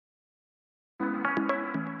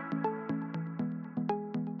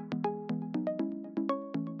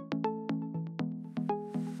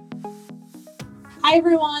Hi,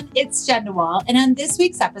 everyone. It's Jen DeWall. And on this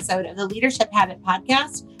week's episode of the Leadership Habit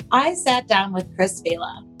Podcast, I sat down with Chris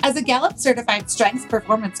Failla. As a Gallup certified strengths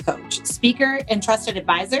performance coach, speaker, and trusted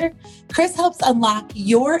advisor, Chris helps unlock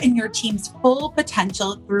your and your team's full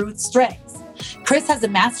potential through strengths. Chris has a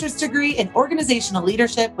master's degree in organizational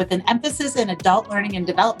leadership with an emphasis in adult learning and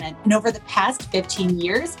development. And over the past 15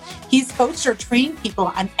 years, he's coached or trained people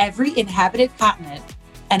on every inhabited continent.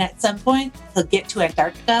 And at some point, he'll get to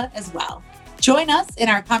Antarctica as well. Join us in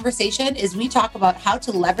our conversation as we talk about how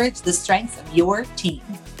to leverage the strengths of your team.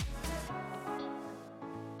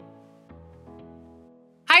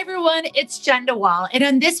 Hi, everyone. It's Jen DeWall. And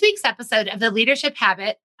on this week's episode of The Leadership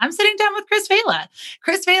Habit, I'm sitting down with Chris Failla.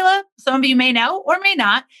 Chris Failla, some of you may know or may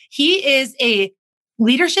not, he is a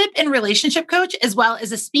leadership and relationship coach as well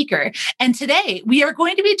as a speaker. And today we are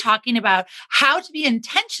going to be talking about how to be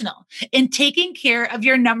intentional in taking care of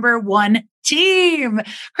your number one team.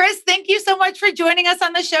 Chris, thank you so much for joining us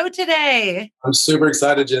on the show today. I'm super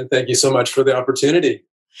excited, Jen. Thank you so much for the opportunity.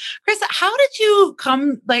 Chris, how did you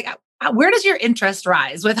come, where does your interest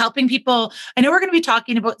rise with helping people? I know we're going to be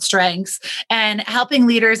talking about strengths and helping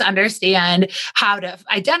leaders understand how to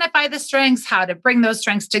identify the strengths, how to bring those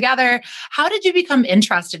strengths together. How did you become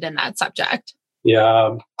interested in that subject?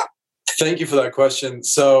 Yeah, thank you for that question.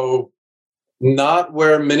 So not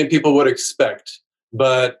where many people would expect,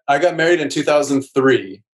 but I got married in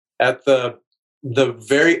 2003 at the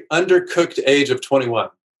very undercooked age of 21.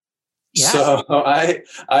 Yeah. So I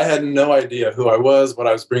had no idea who I was, what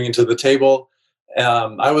I was bringing to the table.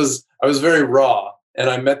 I was very raw, and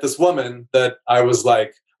I met this woman that I was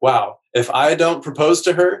like, wow, if I don't propose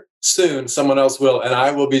to her soon, someone else will, and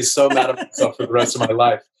I will be so mad at myself for the rest of my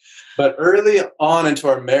life. But early on into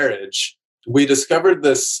our marriage, we discovered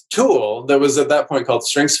this tool that was at that point called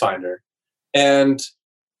StrengthsFinder, and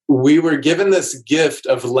we were given this gift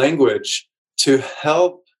of language to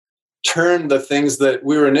help turn the things that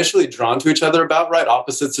we were initially drawn to each other about, right?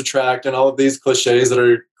 Opposites attract, and all of these cliches that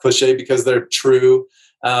are cliche because they're true.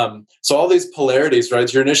 So all these polarities,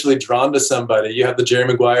 right? You're initially drawn to somebody. You have the Jerry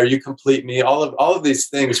Maguire, you complete me, all of these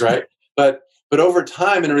things, right? But over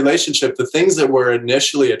time in a relationship, the things that were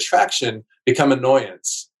initially attraction become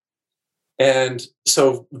annoyance. And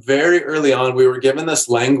so very early on, we were given this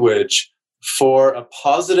language for a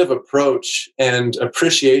positive approach and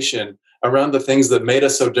appreciation around the things that made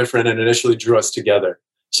us so different and initially drew us together.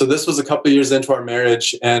 So this was a couple of years into our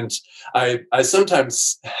marriage, and I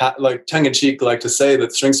sometimes like tongue-in-cheek like to say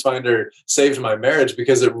that StrengthsFinder saved my marriage,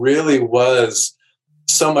 because it really was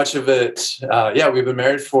so much of it. We've been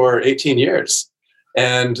married for 18 years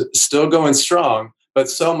and still going strong, but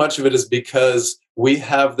so much of it is because we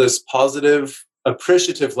have this positive,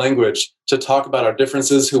 appreciative language to talk about our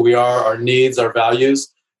differences, who we are, our needs, our values.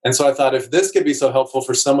 And so I thought, if this could be so helpful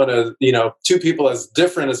for someone, two people as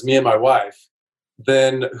different as me and my wife,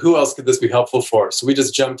 then who else could this be helpful for? So we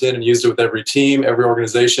just jumped in and used it with every team, every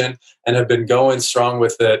organization, and have been going strong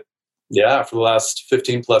with it, for the last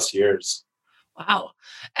 15 plus years. Wow.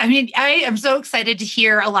 I mean, I am so excited to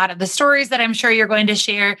hear a lot of the stories that I'm sure you're going to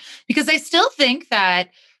share, because I still think that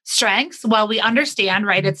strengths, while we understand,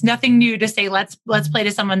 right, it's nothing new to say, let's play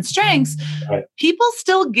to someone's strengths, right, people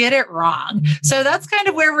still get it wrong. So that's kind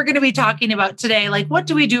of where we're going to be talking about today. Like, what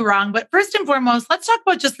do we do wrong? But first and foremost, let's talk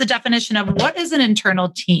about just the definition of what is an internal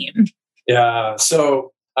team. Yeah.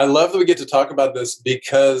 So I love that we get to talk about this,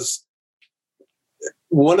 because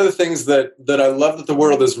one of the things that I love that the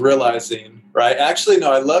world is realizing, right? Actually,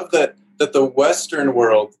 no, I love that the Western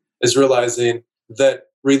world is realizing that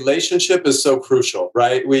relationship is so crucial,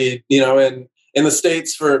 right? We, in the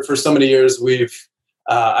States for so many years, we've,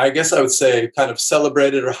 I guess I would say, kind of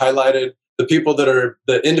celebrated or highlighted the people that are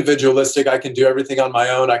the individualistic. I can do everything on my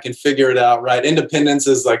own. I can figure it out, right? Independence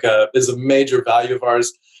is a major value of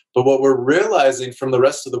ours. But what we're realizing from the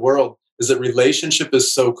rest of the world is that relationship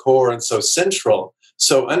is so core and so central.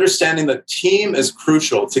 So understanding that team is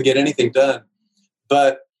crucial to get anything done.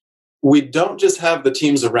 But we don't just have the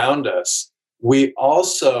teams around us. We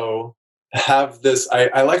also have this,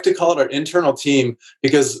 I like to call it our internal team,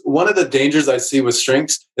 because one of the dangers I see with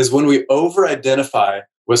strengths is when we over-identify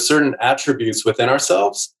with certain attributes within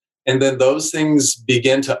ourselves, and then those things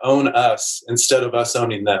begin to own us instead of us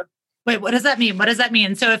owning them. Wait, what does that mean? What does that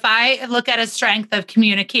mean? So if I look at a strength of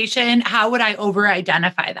communication, how would I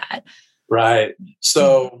over-identify that? Right.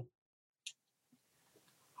 So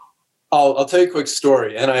I'll tell you a quick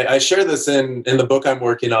story, and I share this in the book I'm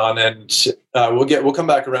working on, and we'll come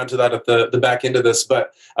back around to that at the back end of this.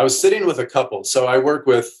 But I was sitting with a couple. So I work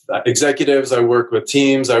with executives, I work with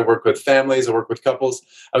teams, I work with families, I work with couples.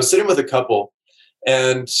 I was sitting with a couple,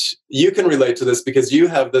 And you can relate to this because you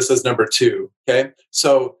have this as number two. Okay.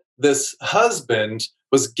 So this husband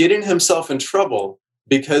was getting himself in trouble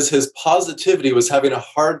because his positivity was having a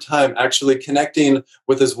hard time actually connecting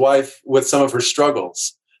with his wife with some of her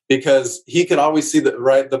struggles, because he could always see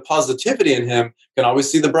the positivity in him, can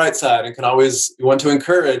always see the bright side and can always want to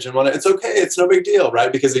encourage and want to, it's okay, it's no big deal,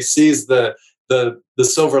 right? Because he sees the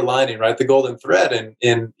silver lining, right? The golden thread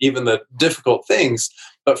in even the difficult things.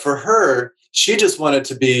 But for her, she just wanted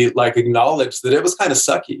to be like acknowledged that it was kind of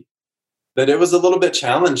sucky, that it was a little bit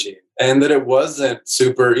challenging, and that it wasn't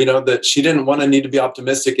super, that she didn't want to need to be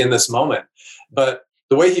optimistic in this moment. But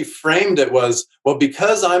the way he framed it was, well,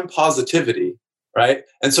 because I'm positivity, right?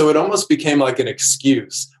 And so it almost became like an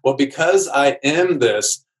excuse. Well, because I am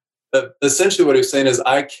this, essentially what he was saying is,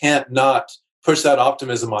 I can't not push that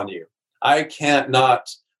optimism on you. I can't not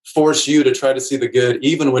force you to try to see the good,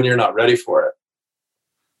 even when you're not ready for it.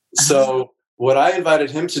 So what I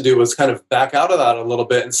invited him to do was kind of back out of that a little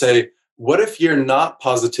bit and say, what if you're not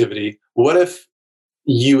positivity? What if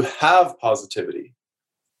you have positivity?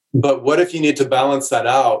 But what if you need to balance that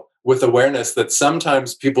out with awareness that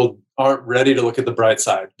sometimes people aren't ready to look at the bright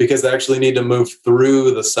side because they actually need to move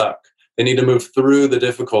through the suck. They need to move through the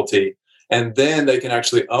difficulty, and then they can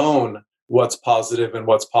actually own what's positive and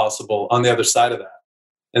what's possible on the other side of that,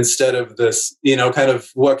 instead of this, kind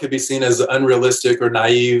of what could be seen as unrealistic or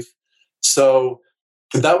naive. So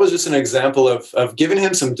that was just an example of giving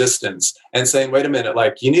him some distance and saying, wait a minute,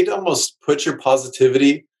 like, you need to almost put your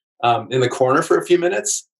positivity in the corner for a few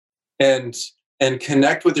minutes and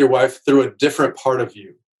connect with your wife through a different part of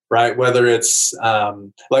you, right? Whether it's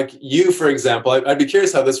like you, for example, I'd be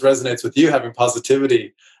curious how this resonates with you, having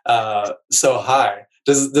positivity so high.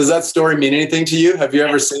 Does that story mean anything to you? Have you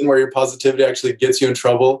ever seen where your positivity actually gets you in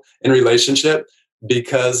trouble in relationship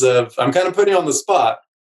because of, I'm kind of putting you on the spot.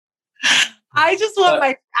 I just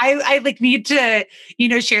want I like need to,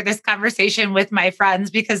 share this conversation with my friends,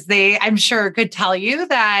 because they, I'm sure, could tell you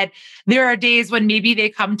that there are days when maybe they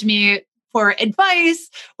come to me for advice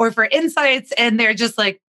or for insights and they're just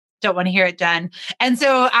like, don't want to hear it, Jen. And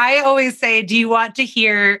so I always say, do you want to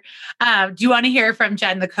hear from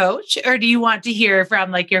Jen, the coach, or do you want to hear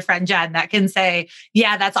from like your friend Jen that can say,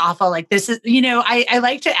 yeah, that's awful. Like this is, I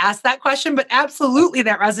like to ask that question, but absolutely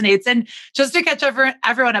that resonates. And just to catch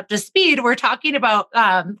everyone up to speed, we're talking about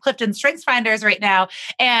Clifton Strengths Finders right now.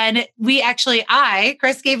 And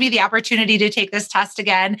Chris gave me the opportunity to take this test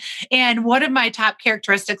again. And one of my top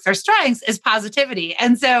characteristics or strengths is positivity.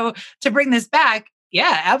 And so to bring this back,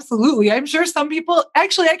 yeah, absolutely. I'm sure some people,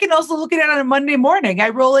 actually, I can also look at it on a Monday morning. I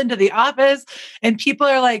roll into the office and people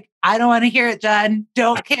are like, I don't want to hear it, Jen.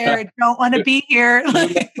 Don't care. Don't want to be here. Turn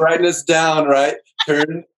the brightness down, right?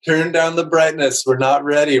 Turn down the brightness. We're not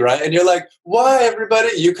ready, right? And you're like, why,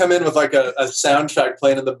 everybody? You come in with like a soundtrack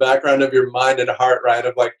playing in the background of your mind and heart, right?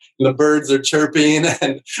 Of like the birds are chirping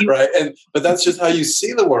and right. But that's just how you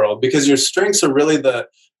see the world, because your strengths are really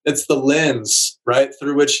it's the lens, right,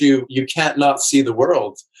 through which you can't not see the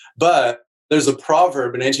world. But there's a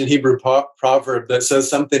proverb, an ancient Hebrew proverb, that says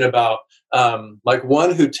something about like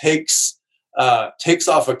one who takes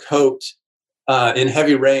off a coat in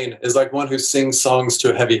heavy rain is like one who sings songs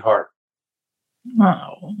to a heavy heart.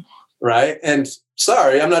 Wow. Right? And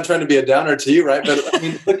sorry, I'm not trying to be a downer to you, right? But I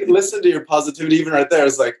mean, listen to your positivity even right there.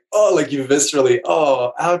 It's like, oh, like you viscerally,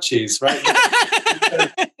 oh, ouchies, right?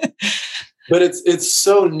 But it's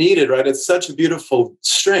so needed, right? It's such a beautiful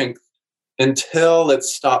strength until it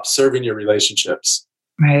stops serving your relationships.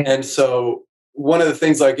 Right. And so one of the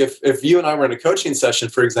things, like if you and I were in a coaching session,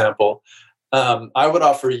 for example, I would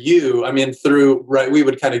offer you, we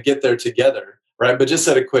would kind of get there together, right? But just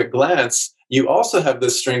at a quick glance, you also have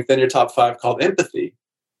this strength in your top 5 called empathy.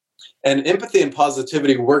 And empathy and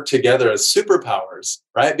positivity work together as superpowers,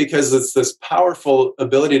 right? Because it's this powerful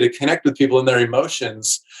ability to connect with people and their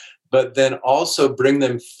emotions, but then also bring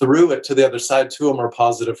them through it to the other side to a more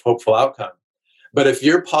positive, hopeful outcome. But if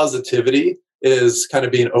your positivity is kind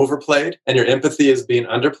of being overplayed and your empathy is being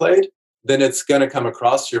underplayed, then it's going to come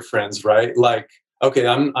across your friends, right? Like, okay,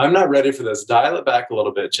 I'm not ready for this. Dial it back a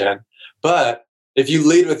little bit, Jen. But if you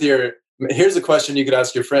lead with here's a question you could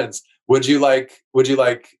ask your friends. Would you like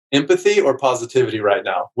empathy or positivity right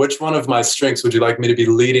now? Which one of my strengths would you like me to be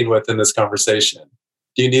leading with in this conversation?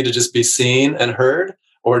 Do you need to just be seen and heard?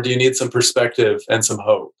 Or do you need some perspective and some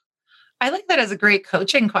hope? I like that as a great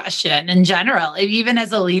coaching question in general, even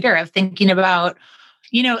as a leader, of thinking about,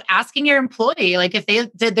 asking your employee, like if they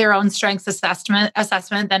did their own strengths assessment,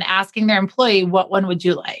 then asking their employee, what one would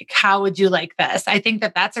you like? How would you like this? I think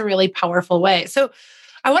that that's a really powerful way. So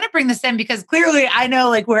I want to bring this in because clearly I know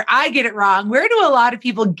like where I get it wrong. Where do a lot of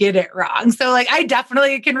people get it wrong? So like I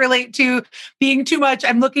definitely can relate to being too much.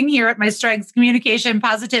 I'm looking here at my strengths, communication,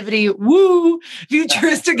 positivity, woo,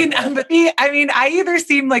 futuristic and empathy. I mean, I either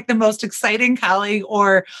seem like the most exciting colleague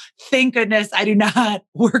or thank goodness I do not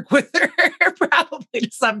work with her probably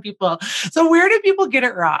to some people. So where do people get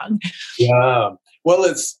it wrong? Yeah. Well,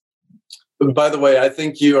 by the way, I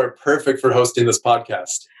think you are perfect for hosting this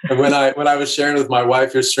podcast. And when I was sharing with my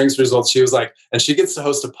wife your strengths results, she was like, and she gets to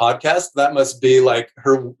host a podcast. That must be like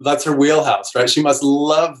that's her wheelhouse, right? She must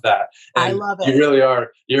love that. And I love it. You really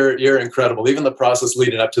are. You're incredible. Even the process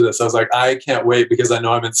leading up to this, I was like, I can't wait because I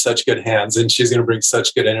know I'm in such good hands and she's going to bring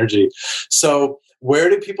such good energy. So where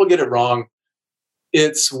do people get it wrong?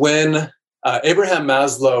 It's when Abraham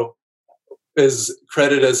Maslow is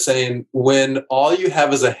credited as saying, when all you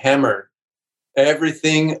have is a hammer,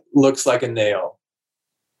 everything looks like a nail.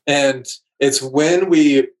 And it's when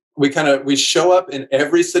we show up in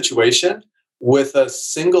every situation with a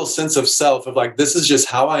single sense of self of like, this is just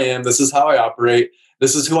how I am, this is how I operate,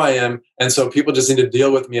 this is who I am, and so people just need to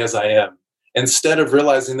deal with me as I am, instead of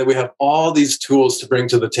realizing that we have all these tools to bring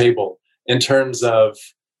to the table in terms of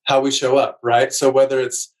how we show up, right? So whether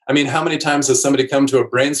it's, I mean, how many times has somebody come to a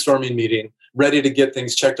brainstorming meeting ready to get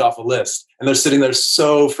things checked off a list, and they're sitting there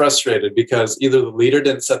so frustrated because either the leader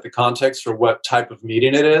didn't set the context for what type of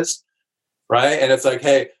meeting it is, right? And it's like,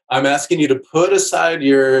 hey, I'm asking you to put aside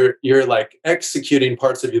your like executing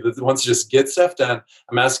parts of you that wants to just get stuff done.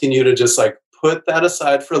 I'm asking you to just like put that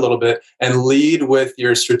aside for a little bit and lead with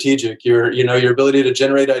your strategic, your ability to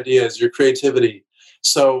generate ideas, your creativity.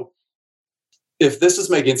 So if this is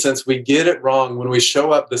making sense, we get it wrong when we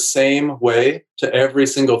show up the same way to every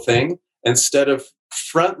single thing instead of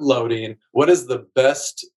front loading what is the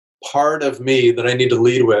best part of me that I need to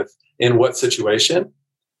lead with in what situation,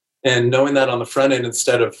 and knowing that on the front end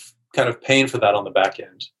instead of kind of paying for that on the back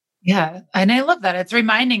end. Yeah. And I love that. It's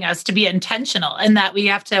reminding us to be intentional and that we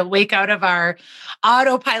have to wake out of our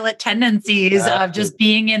autopilot tendencies of just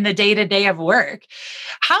being in the day-to-day of work.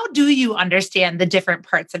 How do you understand the different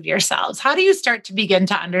parts of yourselves? How do you start to begin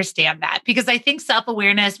to understand that? Because I think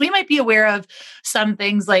self-awareness, we might be aware of some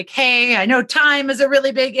things like, hey, I know time is a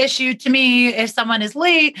really big issue to me if someone is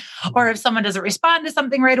late or if someone doesn't respond to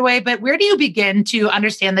something right away. But where do you begin to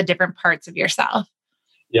understand the different parts of yourself?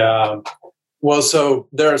 Yeah. Well, so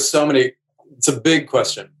there are so many, it's a big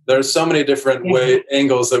question. There are so many different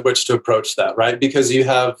angles at which to approach that, right? Because you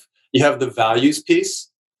have the values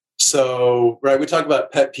piece. So, right, we talk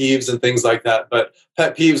about pet peeves and things like that, but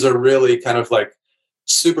pet peeves are really kind of like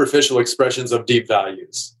superficial expressions of deep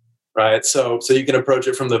values, right? So you can approach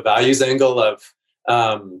it from the values angle of,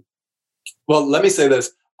 well, let me say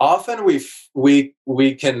this. Often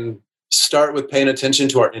we can start with paying attention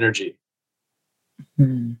to our energy.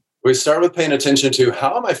 Mm-hmm. We start with paying attention to,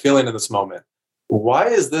 how am I feeling in this moment? Why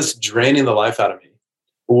is this draining the life out of me?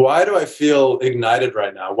 Why do I feel ignited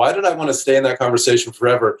right now? Why did I want to stay in that conversation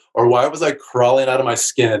forever? Or why was I crawling out of my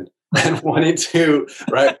skin and wanting to,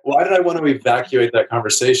 right? Why did I want to evacuate that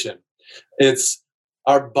conversation? It's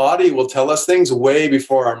our body will tell us things way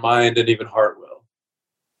before our mind and even heart will.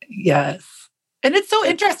 Yes. And it's so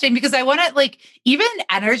interesting because I want to like, even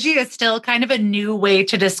energy is still kind of a new way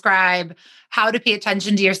to describe how to pay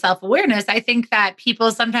attention to your self-awareness. I think that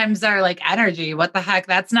people sometimes are like, energy, what the heck?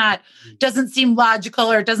 That's not, doesn't seem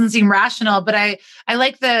logical or it doesn't seem rational. But I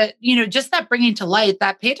like the, just that bringing to light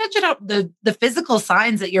that pay attention to the physical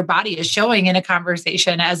signs that your body is showing in a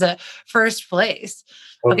conversation as a first place.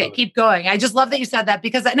 Okay, keep going. I just love that you said that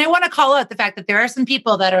and I want to call out the fact that there are some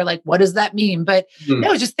people that are like, what does that mean? But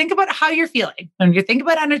no, just think about how you're feeling. When you think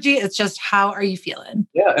about energy, it's just, how are you feeling?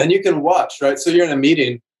 Yeah. And you can watch, right? So you're in a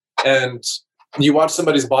meeting and you watch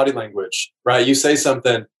somebody's body language, right? You say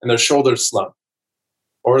something and their shoulders slump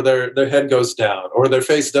or their head goes down or their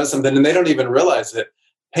face does something and they don't even realize it.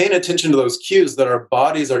 Paying attention to those cues that our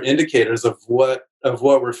bodies are indicators of what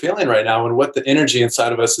we're feeling right now and what the energy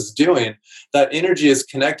inside of us is doing. That energy is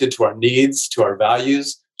connected to our needs, to our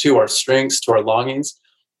values, to our strengths, to our longings.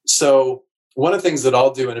 So one of the things that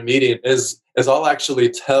I'll do in a meeting is I'll actually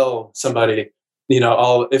tell somebody, I'm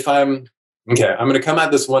going to come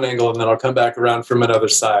at this one angle and then I'll come back around from another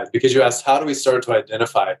side, because you asked, how do we start to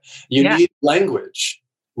identify? You need language.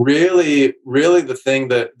 Really, really the thing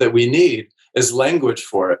that we need is language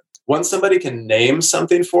for it. Once somebody can name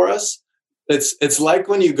something for us, it's like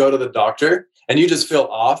when you go to the doctor and you just feel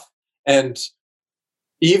off. And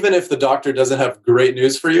even if the doctor doesn't have great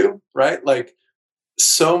news for you, right? Like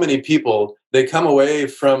so many people, they come away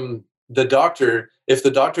from the doctor. If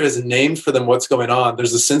the doctor has named for them what's going on,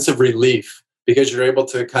 there's a sense of relief because you're able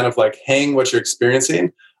to kind of like hang what you're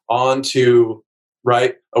experiencing onto,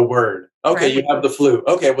 right, a word. Okay, Right. you have the flu.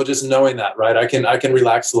 Okay, well, just knowing that, right, I can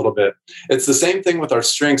relax a little bit. It's the same thing with our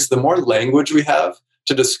strengths. The more language we have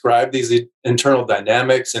to describe these internal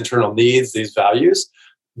dynamics, internal needs, these values,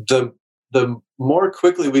 the more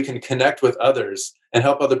quickly we can connect with others and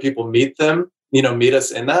help other people meet them, meet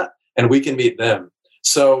us in that, and we can meet them.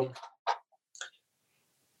 So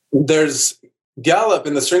there's Gallup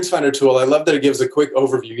in the StrengthsFinder tool. I love that it gives a quick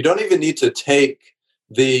overview. You don't even need to take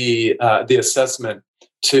the assessment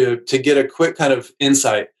to get a quick kind of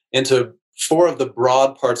insight into 4 of the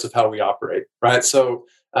broad parts of how we operate, right? So,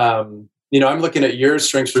 I'm looking at your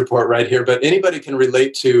strengths report right here, but anybody can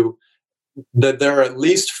relate to that. There are at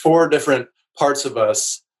least 4 different parts of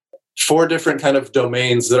us, 4 different kind of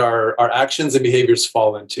domains that our actions and behaviors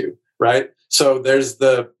fall into, right? So there's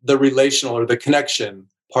the relational or the connection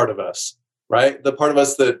part of us, right? The part of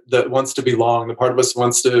us that wants to belong, the part of us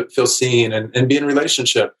wants to feel seen and be in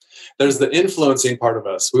relationship. There's the influencing part of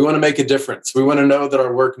us. We want to make a difference. We want to know that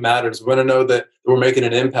our work matters. We want to know that we're making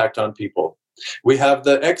an impact on people. We have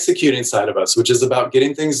the executing side of us, which is about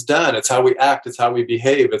getting things done. It's how we act. It's how we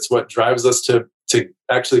behave. It's what drives us to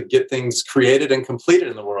actually get things created and completed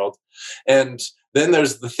in the world. And then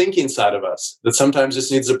there's the thinking side of us that sometimes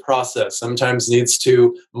just needs a process, sometimes needs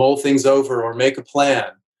to mull things over or make a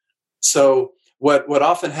plan. So what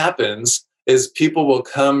often happens is people will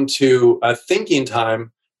come to a thinking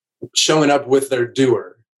time showing up with their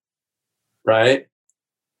doer, right?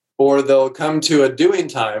 Or they'll come to a doing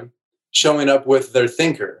time showing up with their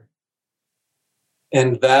thinker.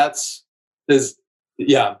 And I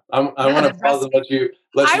want to pause and let you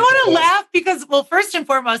I want to laugh because, well, first and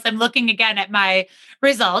foremost, I'm looking again at my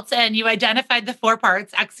results, and you identified the 4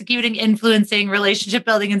 parts: executing, influencing, relationship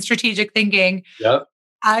building, and strategic thinking. Yep.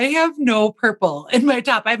 I have no purple in my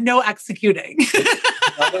top. I have no executing.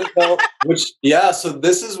 So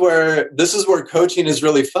this is where coaching is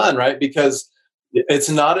really fun, right? Because it's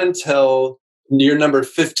not until you're number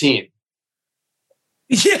 15.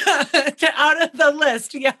 Yeah, out of the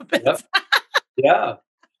list. Yeah. Yep. Yeah.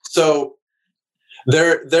 So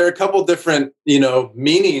there are a couple different,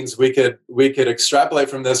 meanings we could extrapolate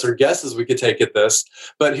from this, or guesses we could take at this.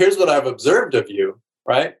 But here's what I've observed of you,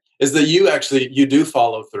 right? Is that you do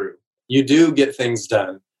follow through. You do get things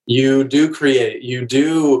done. You do create. You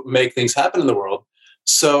do make things happen in the world.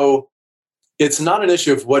 So it's not an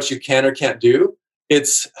issue of what you can or can't do.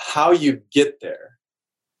 It's how you get there.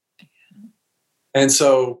 And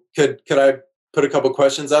so could I put a couple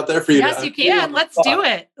questions out there for you? Yes, you can. Let's do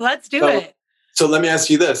it. So let me ask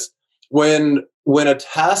you this. When a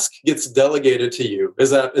task gets delegated to you,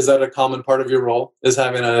 is that a common part of your role? Is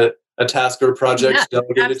having a task or a project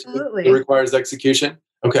delegated absolutely. to you that requires execution?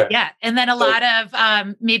 Okay. Yeah. And then a lot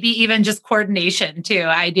of maybe even just coordination too.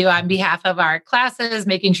 I do on behalf of our classes,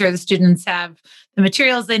 making sure the students have the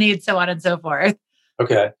materials they need, so on and so forth.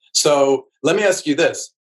 Okay. So let me ask you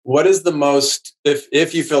this. What is the most,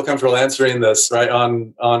 if you feel comfortable answering this, right,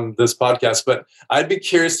 on this podcast, but I'd be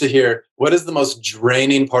curious to hear, what is the most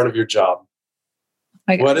draining part of your job?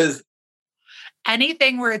 What is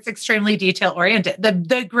anything where it's extremely detail oriented?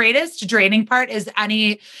 The greatest draining part is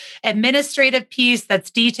any administrative piece that's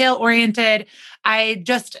detail oriented. I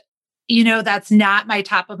just, that's not my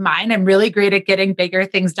top of mind. I'm really great at getting bigger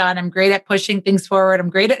things done. I'm great at pushing things forward. I'm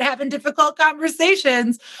great at having difficult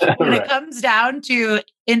conversations. When it comes down to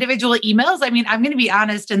individual emails, I mean, I'm going to be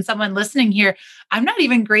honest, and someone listening here, I'm not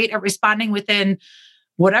even great at responding within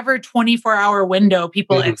whatever 24-hour window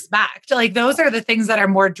people expect. Like, those are the things that are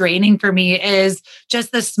more draining for me, is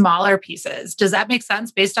just the smaller pieces. Does that make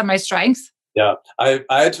sense based on my strengths? Yeah, I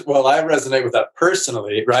resonate with that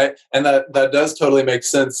personally, right? And that does totally make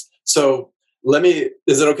sense. So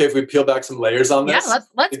is it okay if we peel back some layers on this? Yeah,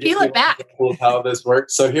 let's peel it back. Of how this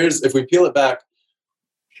works. So if we peel it back,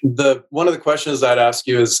 one of the questions I'd ask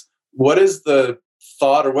you is, what is the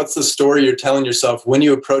thought, or what's the story you're telling yourself when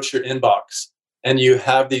you approach your inbox and you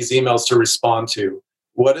have these emails to respond to?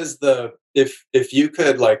 What is if you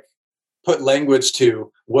could like put language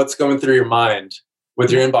to what's going through your mind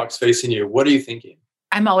with your inbox facing you, what are you thinking?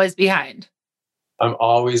 I'm always behind. I'm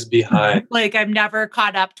always behind. Like, I'm never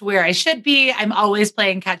caught up to where I should be. I'm always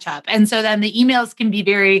playing catch up. And so then the emails can be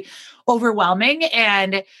very overwhelming.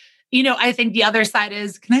 And, I think the other side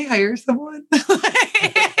is, can I hire someone?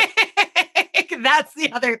 That's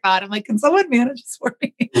the other thought. I'm like, can someone manage this for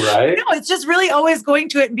me? Right. No, it's just really always going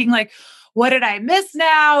to it and being like, what did I miss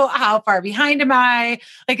now? How far behind am I?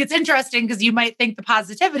 Like, it's interesting because you might think the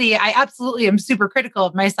positivity. I absolutely am super critical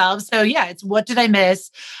of myself. So yeah, it's what did I miss?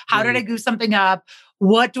 How did I goof something up?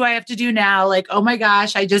 what do I have to do now? Like, oh my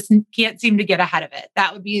gosh, I just can't seem to get ahead of it.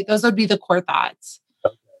 Those would be the core thoughts.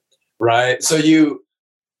 Right. So you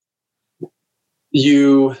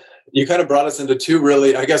kind of brought us into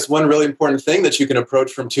one really important thing that you can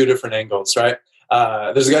approach from two different angles, right?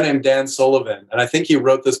 There's a guy named Dan Sullivan, and I think he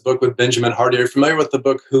wrote this book with Benjamin Hardy. Are you familiar with the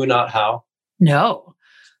book Who Not How? No.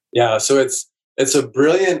 Yeah. So it's a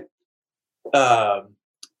brilliant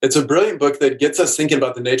book that gets us thinking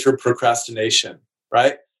about the nature of procrastination,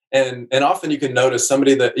 right? And often you can notice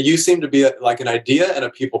somebody that you seem to be like an idea and a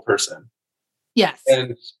people person. Yes.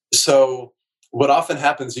 And so what often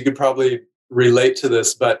happens, you could probably relate to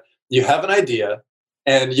this, but you have an idea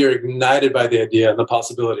and you're ignited by the idea and the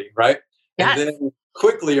possibility, right? Yes. And then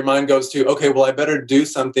quickly your mind goes to, okay, well, I better do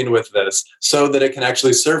something with this so that it can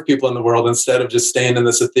actually serve people in the world instead of just staying in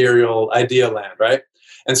this ethereal idea land, right?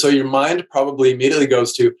 And so your mind probably immediately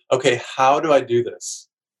goes to, okay, how do I do this?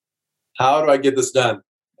 How do I get this done?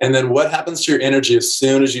 And then what happens to your energy as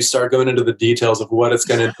soon as you start going into the details of what it's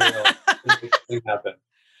going to entail to make this thing happen?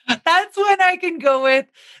 That's when I can go with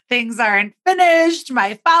things aren't finished.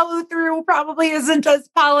 My follow through probably isn't as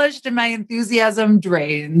polished and my enthusiasm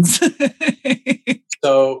drains.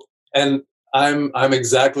 So, and I'm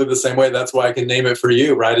exactly the same way. That's why I can name it for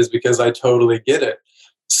you, right? Is because I totally get it.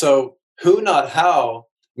 So who, not how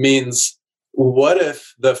means what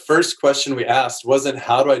if the first question we asked wasn't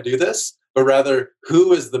how do I do this, but rather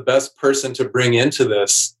who is the best person to bring into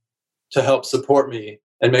this to help support me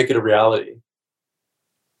and make it a reality?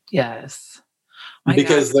 Yes.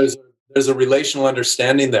 Because there's a relational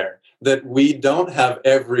understanding there that we don't have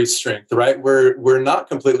every strength, right? We're not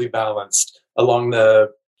completely balanced along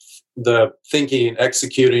the thinking,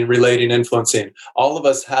 executing, relating, influencing. All of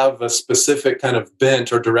us have a specific kind of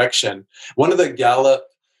bent or direction. One of the Gallup,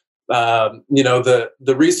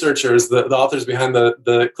 the researchers, the authors behind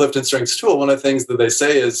the Clifton Strengths tool, one of the things that they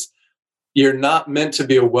say is you're not meant to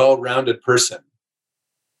be a well-rounded person.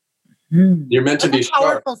 You're meant to be sharp.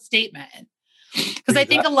 Powerful statement. Because I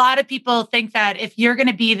think a lot of people think that if you're going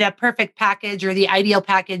to be the perfect package or the ideal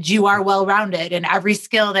package, you are well-rounded in every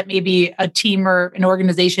skill that maybe a team or an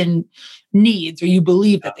organization needs or you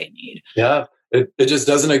believe that they need. Yeah, it just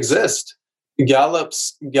doesn't exist.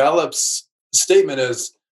 Gallup's statement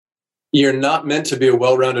is you're not meant to be a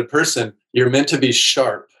well-rounded person. You're meant to be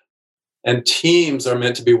sharp. And teams are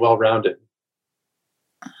meant to be well-rounded.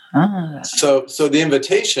 So the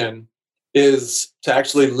invitation is to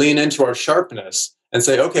actually lean into our sharpness and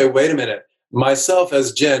say, okay, wait a minute. Myself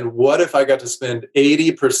as Jen, what if I got to spend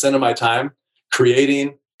 80% of my time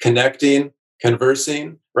creating, connecting,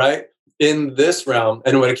 conversing, right? In this realm.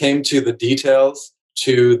 And when it came to the details,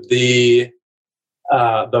 to the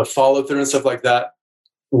follow through and stuff like that,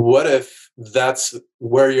 what if that's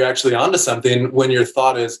where you're actually onto something when your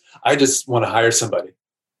thought is, I just want to hire somebody?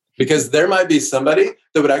 Because there might be somebody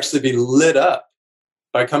that would actually be lit up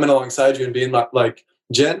by coming alongside you and being like,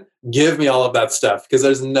 Jen, give me all of that stuff. Because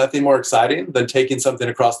there's nothing more exciting than taking something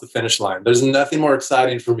across the finish line. There's nothing more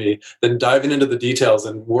exciting for me than diving into the details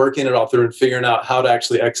and working it all through and figuring out how to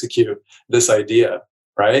actually execute this idea,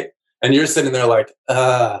 right? And you're sitting there like,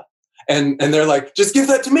 and they're like, just give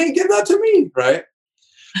that to me, right?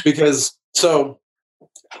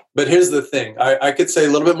 But here's the thing. I could say a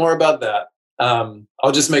little bit more about that.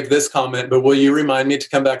 I'll just make this comment, but will you remind me to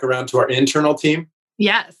come back around to our internal team?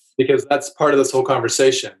 Yes. Because that's part of this whole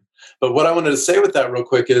conversation. But what I wanted to say with that real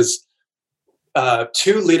quick is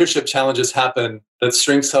two leadership challenges happen that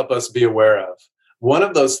strengths help us be aware of. One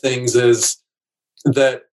of those things is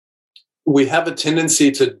that we have a tendency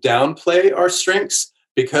to downplay our strengths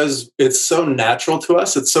because it's so natural to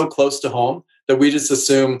us. It's so close to home that we just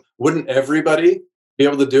assume, wouldn't everybody be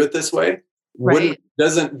able to do it this way? Right.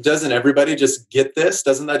 Doesn't everybody just get this?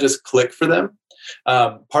 Doesn't that just click for them?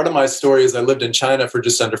 Part of my story is I lived in China for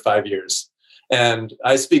just under 5 years. And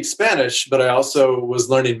I speak Spanish, but I also was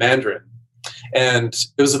learning Mandarin. And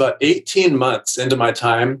it was about 18 months into my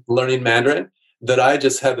time learning Mandarin that I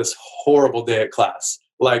just had this horrible day at class.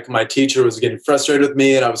 Like my teacher was getting frustrated with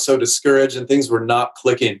me and I was so discouraged and things were not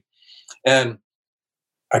clicking. And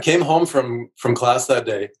I came home from class that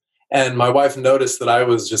day and my wife noticed that I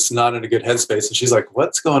was just not in a good headspace. And she's like,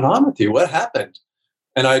 what's going on with you? What happened?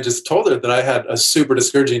 And I just told her that I had a super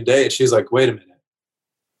discouraging day. And she's like, wait a minute.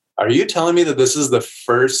 Are you telling me that this is the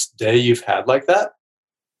first day you've had like that?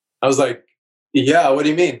 I was like, yeah, what do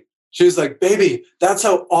you mean? She was like, baby, that's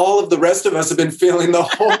how all of the rest of us have been feeling the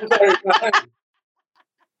whole entire time.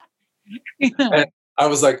 And I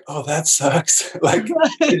was like, oh, that sucks. Like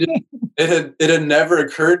it had never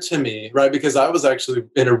occurred to me, right? Because I was actually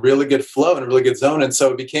in a really good flow, in a really good zone. And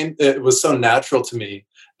so it was so natural to me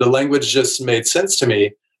The language just made sense to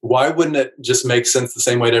me. Why wouldn't it just make sense the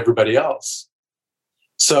same way to everybody else?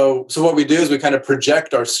 So what we do is we kind of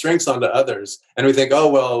project our strengths onto others, and we think, oh,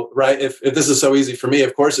 well, right, if this is so easy for me,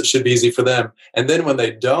 of course it should be easy for them. And then when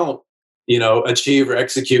they don't, achieve or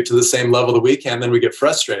execute to the same level that we can, then we get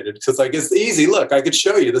frustrated because it's like, it's easy. Look, I could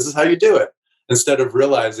show you, this is how you do it. Instead of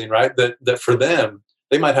realizing, right, that for them,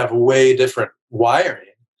 they might have way different wiring.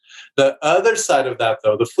 The other side of that,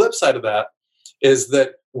 though, the flip side of that is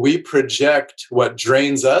that we project what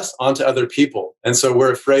drains us onto other people. And so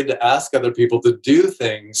we're afraid to ask other people to do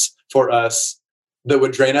things for us that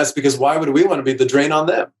would drain us, because why would we want to be the drain on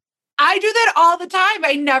them? I do that all the time.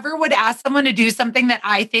 I never would ask someone to do something that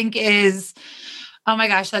I think is, oh my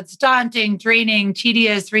gosh, that's daunting, draining,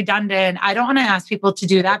 tedious, redundant. I don't want to ask people to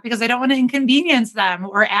do that because I don't want to inconvenience them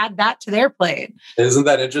or add that to their plate. Isn't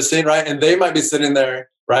that interesting, right? And they might be sitting there,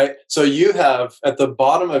 right? So you have at the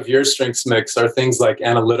bottom of your strengths mix are things like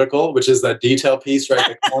analytical, which is that detail piece, right?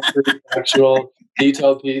 The concrete, actual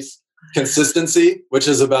detail piece. Consistency, which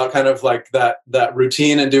is about kind of like that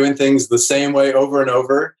routine and doing things the same way over and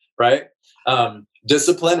over, right?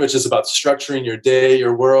 Discipline, which is about structuring your day,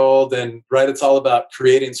 your world, and right, it's all about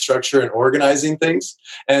creating structure and organizing things.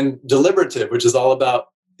 And deliberative, which is all about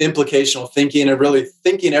implicational thinking and really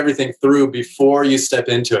thinking everything through before you step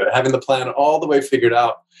into it, having the plan all the way figured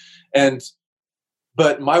out.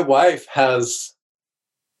 But my wife has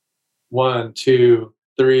 1, 2,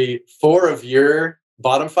 3, 4 of your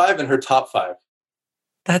bottom 5 and her top 5.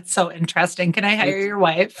 That's so interesting. Can I hire your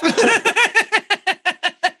wife?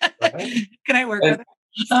 Right? Can I work with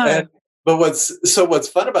her? But what's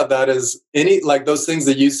fun about that is like those things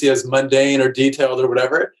that you see as mundane or detailed or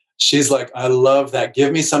whatever, she's like, I love that.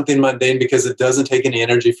 Give me something mundane because it doesn't take any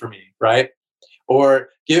energy for me, right? Or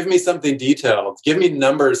give me something detailed. Give me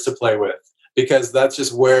numbers to play with because that's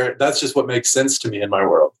just what makes sense to me in my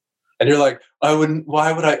world. And you're like,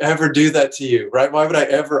 why would I ever do that to you, right? Why would I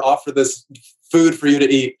ever offer this food for you to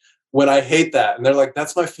eat when I hate that? And they're like,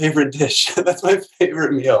 that's my favorite dish. That's my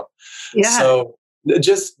favorite meal. Yeah. So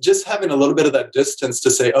just having a little bit of that distance to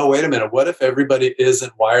say, oh, wait a minute, what if everybody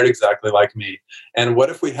isn't wired exactly like me? And what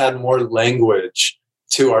if we had more language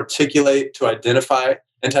to articulate, to identify,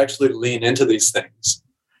 and to actually lean into these things?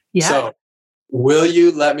 Yeah. So will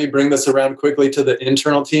you let me bring this around quickly to the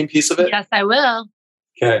internal team piece of it? Yes, I will.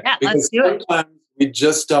 Okay. Yeah, because let's do it. Sometimes we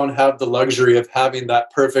just don't have the luxury of having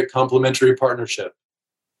that perfect complementary partnership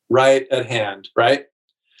right at hand, right?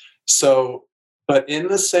 So, but in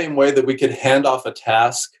the same way that we could hand off a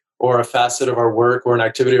task or a facet of our work or an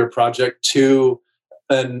activity or project to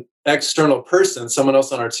an external person, someone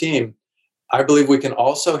else on our team, I believe we can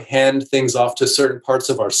also hand things off to certain parts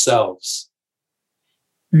of ourselves.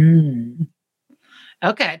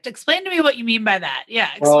 Okay. Explain to me what you mean by that. Yeah.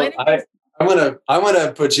 Explain. Well, I'm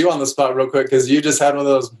gonna put you on the spot real quick because you just had one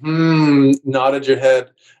of those nodded your head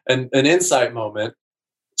and an insight moment.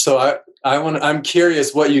 So I'm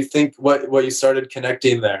curious what you think, what you started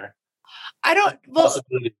connecting there.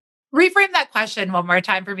 Reframe that question one more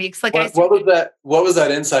time for me. Like what was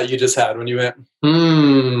that insight you just had when you went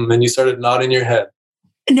and you started nodding your head?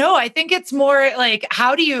 No, I think it's more like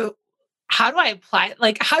how do I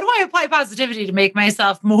apply positivity to make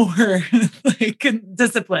myself more like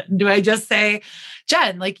disciplined? Do I just say,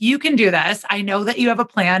 Jen, like you can do this. I know that you have a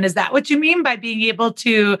plan. Is that what you mean by being able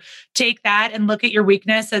to take that and look at your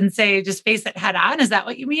weakness and say, just face it head on? Is that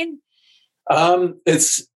what you mean?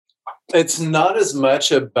 It's not as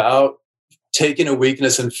much about taking a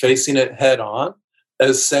weakness and facing it head on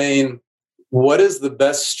as saying, what is the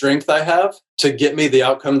best strength I have to get me the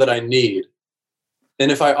outcome that I need?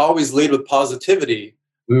 And if I always lead with positivity,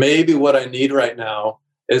 maybe what I need right now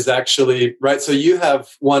is actually, right? So you have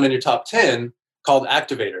one in your top 10 called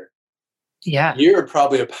Activator. Yeah. You're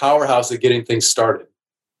probably a powerhouse at getting things started.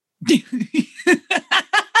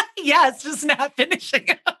 Yeah, it's just not finishing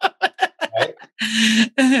up. Right?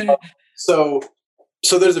 So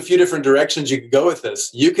there's a few different directions you could go with this.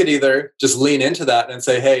 You could either just lean into that and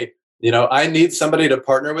say, hey, I need somebody to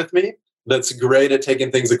partner with me that's great at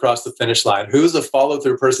taking things across the finish line. Who's a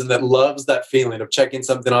follow-through person that loves that feeling of checking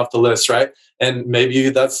something off the list, right? And maybe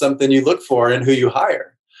that's something you look for in who you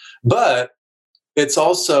hire. But it's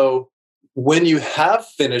also when you have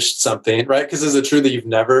finished something, right? Because is it true that you've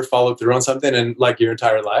never followed through on something in like your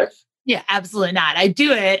entire life? Yeah, absolutely not. I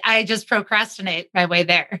do it. I just procrastinate my way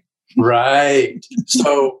there. Right.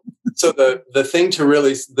 So the thing to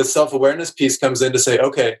really, the self-awareness piece comes in to say,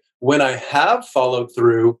 okay, when I have followed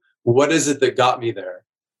through, what is it that got me there?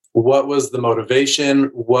 What was the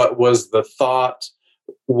motivation? What was the thought?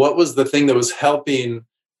 What was the thing that was helping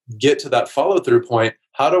get to that follow-through point?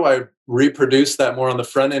 how do I reproduce that more on the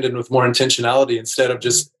front end and with more intentionality instead of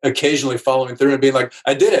just occasionally following through and being like,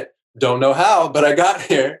 I did it. Don't know how, but I got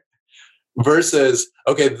here. Versus,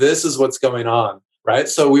 okay, this is what's going on, right?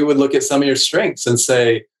 So we would look at some of your strengths and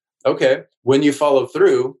say, okay, when you follow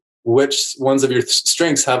through, which ones of your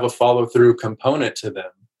strengths have a follow through component to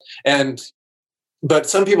them? But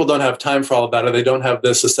some people don't have time for all of that, or they don't have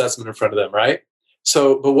this assessment in front of them, right?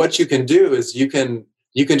 So, but what you can do is you can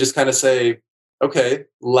just kind of say, okay,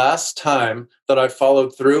 last time that I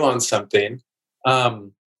followed through on something,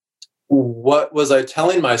 what was I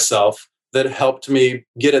telling myself that helped me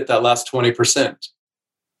get at that last 20%?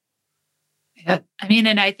 Yeah. I mean,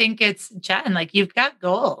 and I think it's Jen, like you've got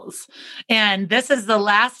goals and this is the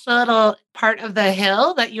last little part of the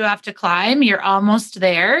hill that you have to climb. You're almost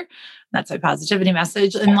there. That's my positivity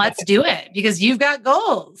message. And let's do it because you've got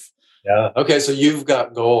goals. Yeah. Okay. So you've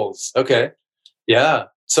got goals. Okay. Yeah.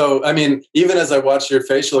 So, I mean, even as I watch your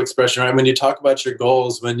facial expression, right? When you talk about your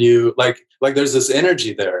goals, when you like there's this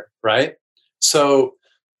energy there, right? So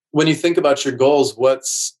when you think about your goals, what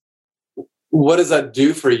does that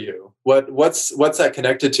do for you? What's that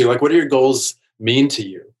connected to? Like, what do your goals mean to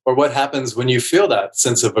you? Or what happens when you feel that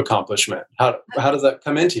sense of accomplishment? How does that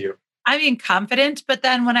come into you? I mean, confident, but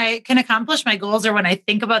then when I can accomplish my goals or when I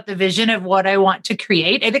think about the vision of what I want to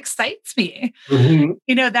create, it excites me. Mm-hmm.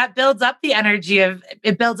 You know, that builds up the energy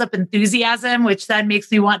it builds up enthusiasm, which then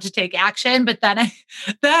makes me want to take action. But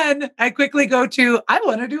then I quickly go to, I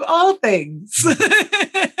want to do all things.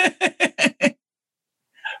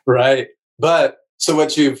 Right. But so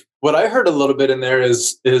what I heard a little bit in there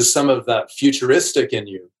is some of that futuristic in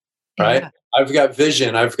you, right? Yeah. I've got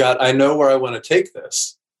vision. I know where I want to take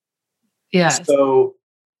this. Yes. So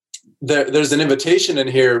there's an invitation in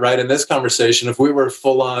here, right? In this conversation, if we were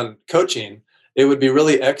full on coaching, it would be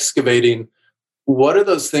really excavating. What are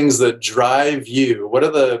those things that drive you? What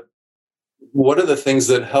are the things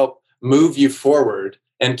that help move you forward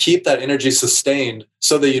and keep that energy sustained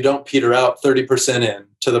so that you don't peter out 30% in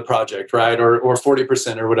to the project, right? Or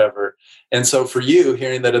 40% or whatever. And so for you,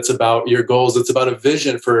 hearing that it's about your goals, it's about a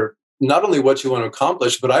vision for not only what you want to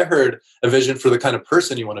accomplish, but I heard a vision for the kind of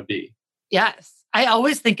person you want to be. Yes. I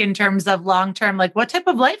always think in terms of long-term, like what type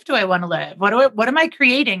of life do I want to live? What am I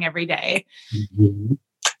creating every day? Mm-hmm.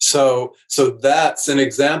 So that's an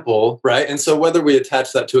example, right? And so whether we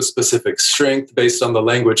attach that to a specific strength based on the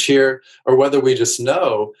language here, or whether we just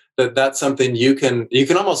know that that's something you can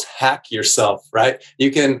almost hack yourself, right?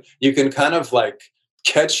 You can kind of like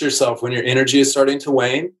catch yourself when your energy is starting to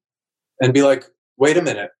wane and be like, wait a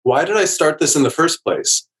minute, why did I start this in the first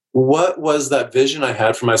place? What was that vision I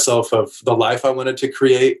had for myself of the life I wanted to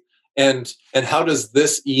create? And how does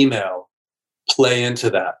this email play into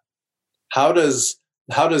that? How does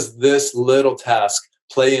this little task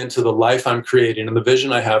play into the life I'm creating and the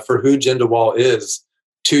vision I have for who Jen DeWall is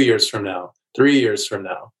 2 years from now, 3 years from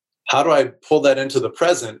now? How do I pull that into the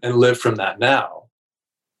present and live from that now?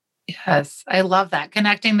 Yes, I love that.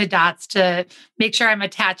 Connecting the dots to make sure I'm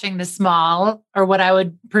attaching the small or what I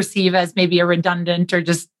would perceive as maybe a redundant or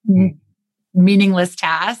just meaningless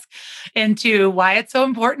task into why it's so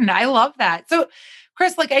important. I love that. So,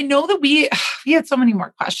 Chris, like I know that we had so many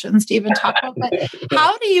more questions to even talk about, but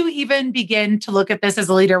how do you even begin to look at this as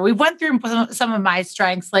a leader? We went through some of my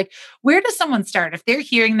strengths. Like, where does someone start if they're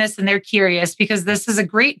hearing this and they're curious? Because this is a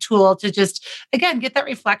great tool to just, again, get that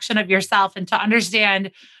reflection of yourself and to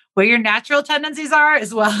understand where your natural tendencies are,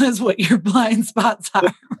 as well as what your blind spots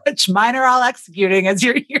are, which mine are all executing as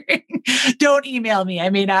you're hearing. Don't email me. I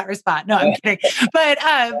may not respond. No, I'm kidding. But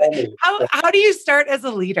how do you start as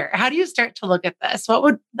a leader? How do you start to look at this?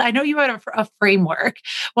 I know you had a framework.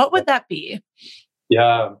 What would that be?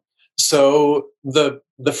 Yeah. So the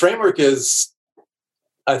framework is,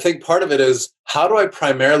 I think part of it is, how do I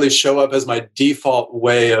primarily show up as my default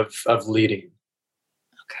way of leading?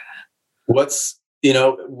 Okay.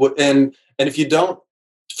 And if you don't,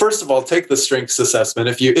 first of all, take the strengths assessment.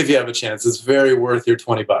 If you have a chance, it's very worth your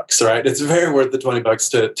 $20, right? It's very worth the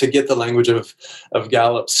 $20 to get the language of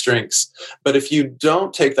Gallup's strengths. But if you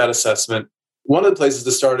don't take that assessment, one of the places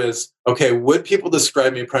to start is, okay, would people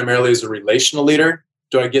describe me primarily as a relational leader?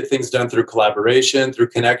 Do I get things done through collaboration, through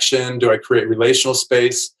connection? Do I create relational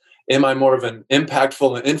space? Am I more of an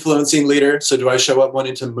impactful and influencing leader? So do I show up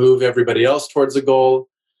wanting to move everybody else towards a goal?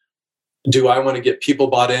 Do I want to get people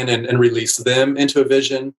bought in and release them into a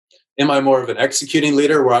vision? Am I more of an executing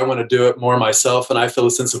leader where I want to do it more myself and I feel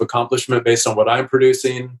a sense of accomplishment based on what I'm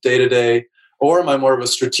producing day to day? Or am I more of a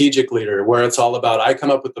strategic leader where it's all about, I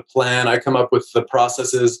come up with the plan, I come up with the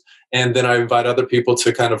processes, and then I invite other people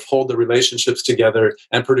to kind of hold the relationships together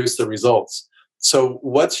and produce the results? So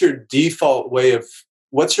what's your default way of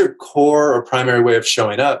what's your core or primary way of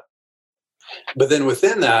showing up? But then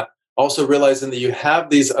within that, also realizing that you have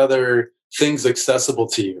these other things accessible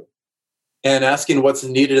to you, and asking what's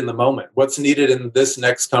needed in the moment, what's needed in this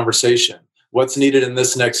next conversation, what's needed in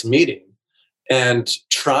this next meeting, and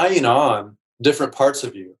trying on different parts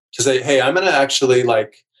of you to say, hey, I'm going to actually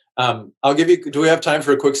I'll give you, do we have time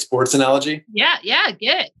for a quick sports analogy? Yeah,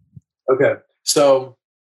 good. Okay. So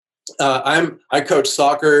I coach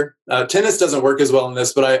soccer. Tennis doesn't work as well in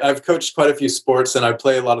this, but I've coached quite a few sports and I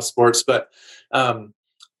play a lot of sports, but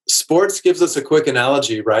sports gives us a quick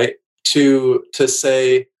analogy, right? To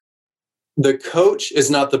say the coach is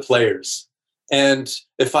not the players. And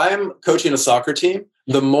if I'm coaching a soccer team,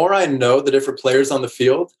 the more I know the different players on the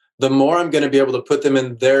field, the more I'm going to be able to put them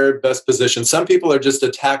in their best position. Some people are just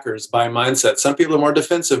attackers by mindset. Some people are more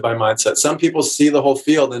defensive by mindset. Some people see the whole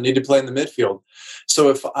field and need to play in the midfield. So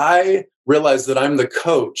if I realize that I'm the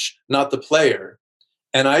coach, not the player,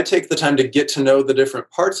 and I take the time to get to know the different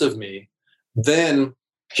parts of me, then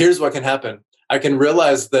here's what can happen. I can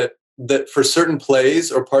realize that for certain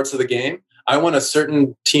plays or parts of the game, I want a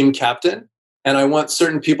certain team captain and I want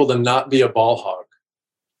certain people to not be a ball hog,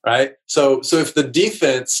 right? So if the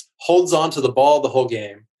defense holds on to the ball the whole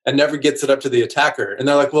game and never gets it up to the attacker, and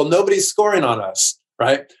they're like, well, nobody's scoring on us,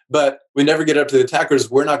 right? But we never get up to the attackers,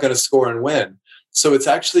 we're not going to score and win. So it's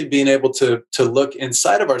actually being able to look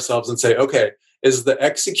inside of ourselves and say, okay, is the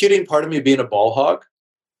executing part of me being a ball hog?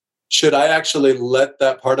 Should I actually let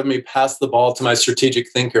that part of me pass the ball to my strategic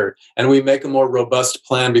thinker and we make a more robust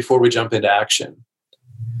plan before we jump into action?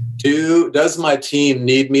 Does my team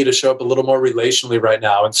need me to show up a little more relationally right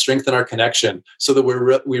now and strengthen our connection so that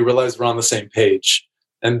we realize we're on the same page?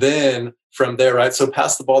 And then from there, right, so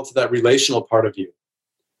pass the ball to that relational part of you.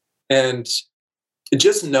 And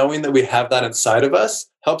just knowing that we have that inside of us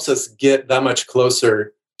helps us get that much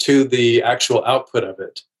closer to the actual output of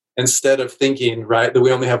it. Instead of thinking, right, that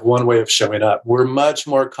we only have one way of showing up. We're much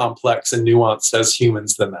more complex and nuanced as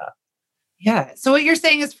humans than that. Yeah. So what you're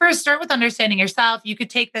saying is first start with understanding yourself. You could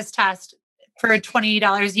take this test for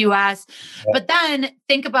 $20 US, but then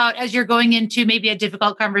think about as you're going into maybe a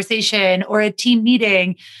difficult conversation or a team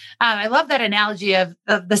meeting. I love that analogy of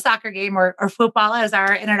the soccer game or football as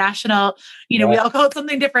our international, we all call it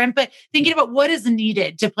something different, but thinking about what is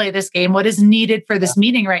needed to play this game, what is needed for this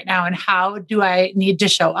meeting right now, and how do I need to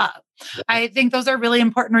show up? I think those are really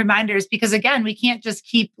important reminders because again, we can't just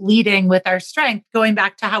keep leading with our strength, going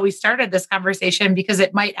back to how we started this conversation, because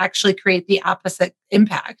it might actually create the opposite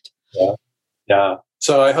impact. Yeah.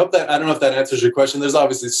 So I hope that, I don't know if that answers your question. There's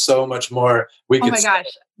obviously so much more we could. Oh my gosh.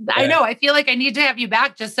 I know. I feel like I need to have you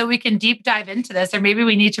back just so we can deep dive into this, or maybe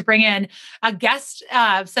we need to bring in a guest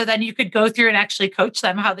so then you could go through and actually coach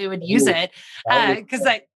them how they would use it. Because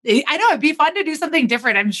I know it'd be fun to do something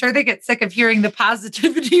different. I'm sure they get sick of hearing the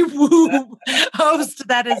positivity woo host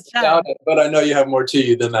that is Jen. But I know you have more to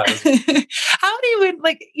you than that. How do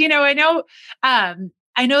you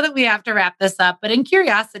I know that we have to wrap this up, but in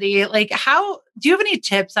curiosity, how do you have any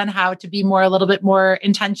tips on how to be a little bit more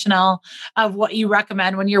intentional of what you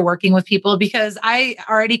recommend when you're working with people? Because I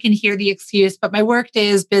already can hear the excuse, but my work day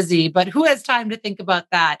is busy, but who has time to think about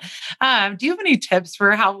that? Do you have any tips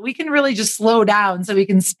for how we can really just slow down so we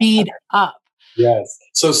can speed up? Yes.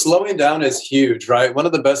 So slowing down is huge, right? One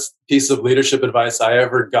of the best pieces of leadership advice I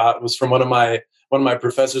ever got was from one of my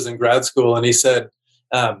professors in grad school. And he said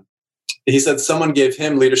someone gave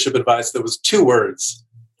him leadership advice that was 2 words,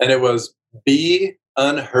 and it was be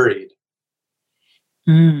unhurried.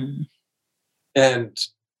 And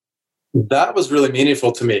that was really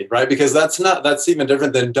meaningful to me, right? Because that's even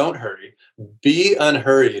different than don't hurry. Be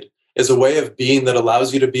unhurried is a way of being that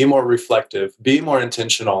allows you to be more reflective, be more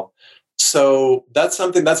intentional. So that's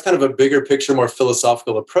something that's kind of a bigger picture, more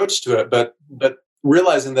philosophical approach to it. But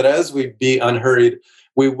realizing that as we be unhurried,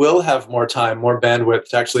 we will have more time, more bandwidth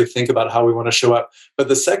to actually think about how we want to show up. But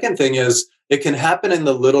the second thing is it can happen in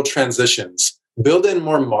the little transitions. Build in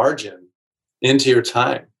more margin into your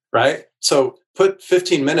time, right? So put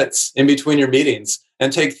 15 minutes in between your meetings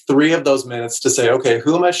and take 3 of those minutes to say, okay,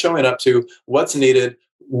 who am I showing up to? What's needed?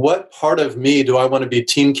 What part of me do I want to be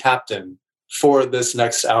team captain for this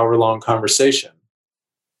next hour-long conversation?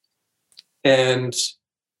 And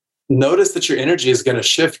notice that your energy is going to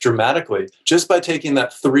shift dramatically just by taking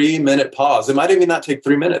that 3-minute pause. It might even not take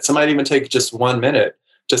 3 minutes. It might even take just 1 minute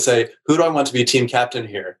to say, who do I want to be team captain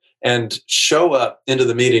here? And show up into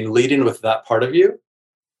the meeting leading with that part of you.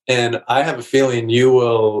 And I have a feeling you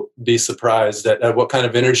will be surprised at what kind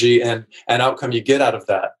of energy and outcome you get out of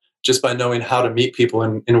that just by knowing how to meet people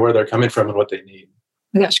and where they're coming from and what they need.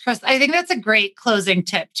 Oh my gosh, Chris, I think that's a great closing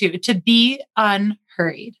tip too, to be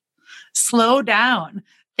unhurried. slow down.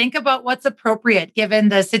 Think about what's appropriate given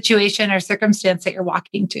the situation or circumstance that you're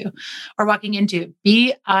walking into.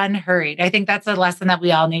 Be unhurried. I think that's a lesson that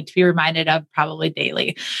we all need to be reminded of probably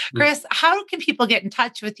daily. Chris, how can people get in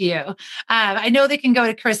touch with you? I know they can go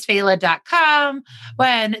to chrisfailla.com.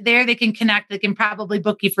 When there, they can connect. They can probably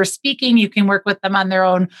book you for speaking. You can work with them on their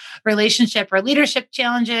own relationship or leadership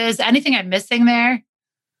challenges. Anything I'm missing there?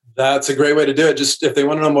 That's a great way to do it. Just if they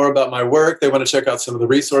want to know more about my work, they want to check out some of the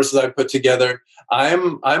resources I put together.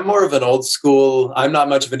 I'm more of an old school. I'm not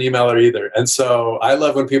much of an emailer either. And so I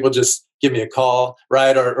love when people just give me a call,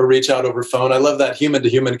 right? Or reach out over phone. I love that human to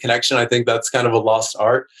human connection. I think that's kind of a lost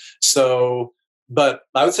art. So, but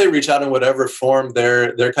I would say reach out in whatever form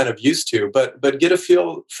they're kind of used to, but get a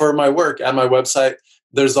feel for my work at my website.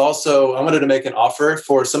 There's also, I wanted to make an offer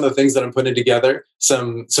for some of the things that I'm putting together,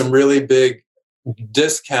 some really big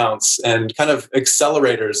discounts and kind of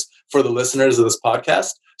accelerators for the listeners of this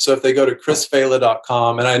podcast. So if they go to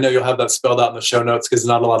chrisfailla.com, and I know you'll have that spelled out in the show notes because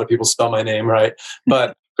not a lot of people spell my name right,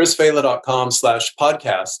 but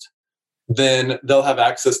chrisfailla.com/podcast, then they'll have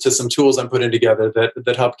access to some tools I'm putting together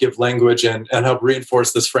that help give language and help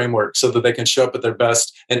reinforce this framework so that they can show up at their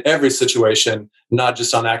best in every situation, not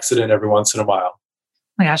just on accident every once in a while.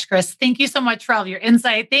 My gosh, Chris, thank you so much for all of your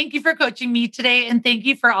insight. Thank you for coaching me today. And thank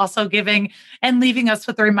you for also giving and leaving us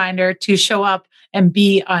with a reminder to show up and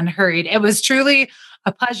be unhurried. It was truly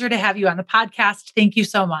a pleasure to have you on the podcast. Thank you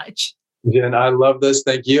so much. Jen, I love this.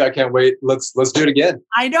 Thank you. I can't wait. Let's do it again.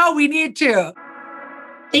 I know we need to.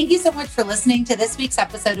 Thank you so much for listening to this week's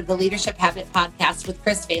episode of the Leadership Habit Podcast with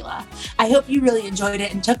Chris Failla. I hope you really enjoyed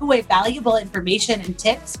it and took away valuable information and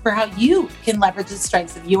tips for how you can leverage the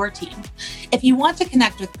strengths of your team. If you want to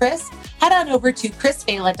connect with Chris, head on over to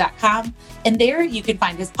chrisfailla.com, and there you can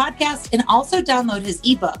find his podcast and also download his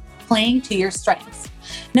ebook, Playing to Your Strengths.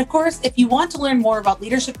 And of course, if you want to learn more about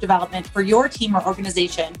leadership development for your team or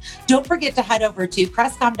organization, don't forget to head over to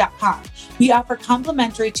crestcom.com. We offer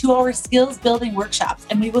complimentary 2-hour skills building workshops,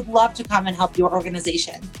 and we would love to come and help your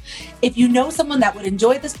organization. If you know someone that would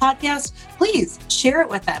enjoy this podcast, please share it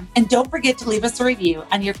with them. And don't forget to leave us a review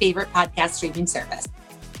on your favorite podcast streaming service.